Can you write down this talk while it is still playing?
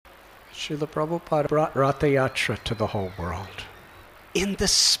Srila Prabhupada brought Rath Yatra to the whole world in the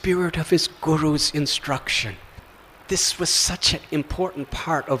spirit of his Guru's instruction. This was such an important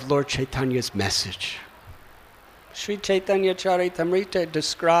part of Lord Chaitanya's message. Sri Chaitanya Charitamrita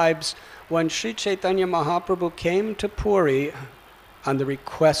describes when Sri Chaitanya Mahaprabhu came to Puri on the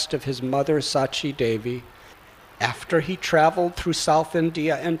request of his mother Sachi Devi, after he traveled through South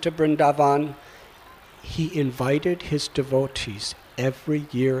India and to Vrindavan, he invited his devotees every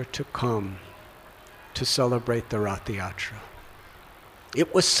year to come to celebrate the Rath Yatra.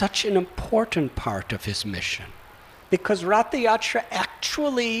 It was such an important part of his mission because Rath Yatra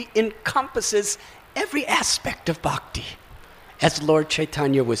actually encompasses every aspect of bhakti as Lord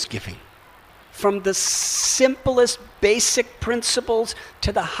Chaitanya was giving. From the simplest basic principles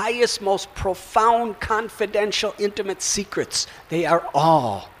to the highest, most profound, confidential, intimate secrets, they are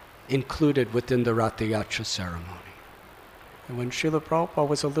all included within the Rath Yatra ceremony. And when Srila Prabhupada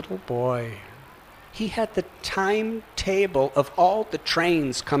was a little boy, he had the timetable of all the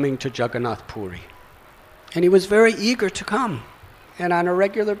trains coming to Jagannath Puri. And he was very eager to come. And on a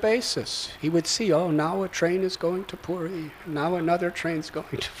regular basis, he would see, oh, now a train is going to Puri. Now another train's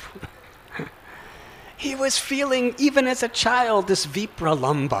going to Puri. He was feeling, even as a child, this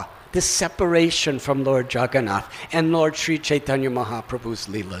vipralamba, this separation from Lord Jagannath and Lord Sri Chaitanya Mahaprabhu's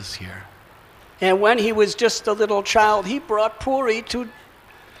Leelas here. And when he was just a little child, he brought Puri to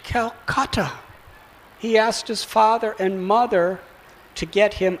Calcutta. He asked his father and mother to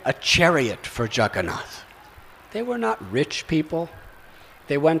get him a chariot for Jagannath. They were not rich people.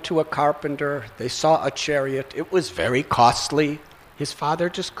 They went to a carpenter. They saw a chariot. It was very costly. His father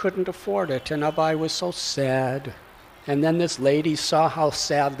just couldn't afford it, and Abhay was so sad. And then this lady saw how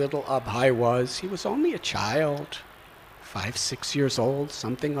sad little Abhay was. He was only a child, 5, 6 years old,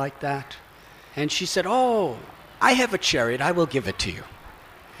 something like that. And she said, oh, I have a chariot. I will give it to you.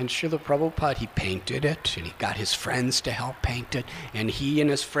 And Srila Prabhupada, he painted it, and he got his friends to help paint it. And he and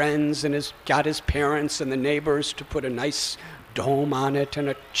his friends and got his parents and the neighbors to put a nice dome on it and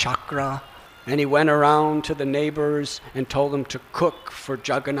a chakra. And he went around to the neighbors and told them to cook for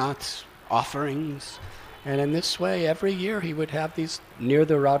Jagannath's offerings. And in this way, every year he would have these near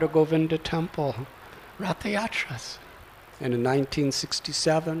the Radha Govinda temple, Rath Yatras. And in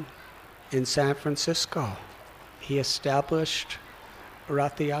 1967, in San Francisco, he established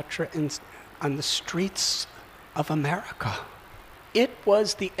Rath Yatra on the streets of America. It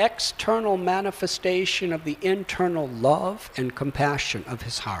was the external manifestation of the internal love and compassion of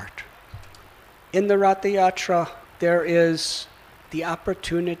his heart. In the Rath Yatra, there is the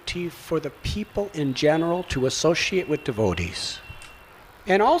opportunity for the people in general to associate with devotees.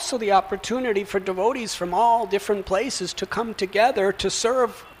 And also the opportunity for devotees from all different places to come together to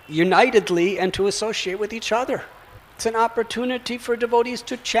serve unitedly and to associate with each other. It's an opportunity for devotees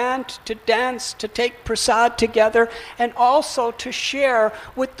to chant, to dance, to take prasad together, and also to share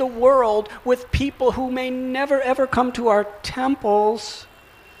with the world, with people who may never ever come to our temples,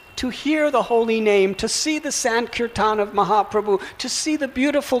 to hear the holy name, to see the Sankirtan of Mahaprabhu, to see the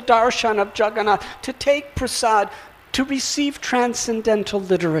beautiful darshan of Jagannath, to take prasad, to receive transcendental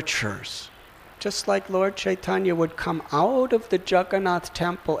literatures. Just like Lord Chaitanya would come out of the Jagannath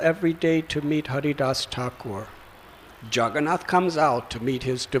temple every day to meet Haridas Thakur. Jagannath comes out to meet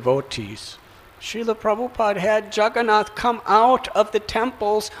his devotees. Srila Prabhupada had Jagannath come out of the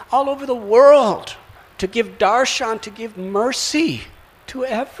temples all over the world to give darshan, to give mercy to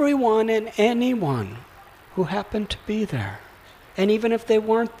everyone and anyone who happened to be there. And even if they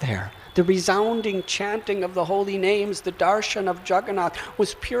weren't there, the resounding chanting of the holy names, the darshan of Jagannath,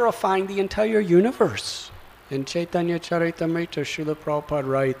 was purifying the entire universe. In Chaitanya Charitamrita, Srila Prabhupada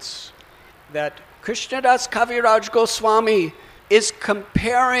writes that Krishnadas Kaviraj Goswami is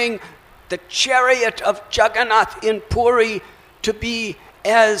comparing the chariot of Jagannath in Puri to be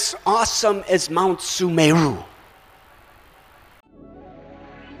as awesome as Mount Sumeru.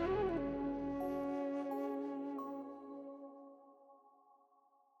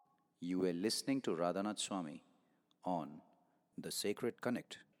 You were listening to Radhanath Swami on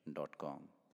thesacredconnect.com.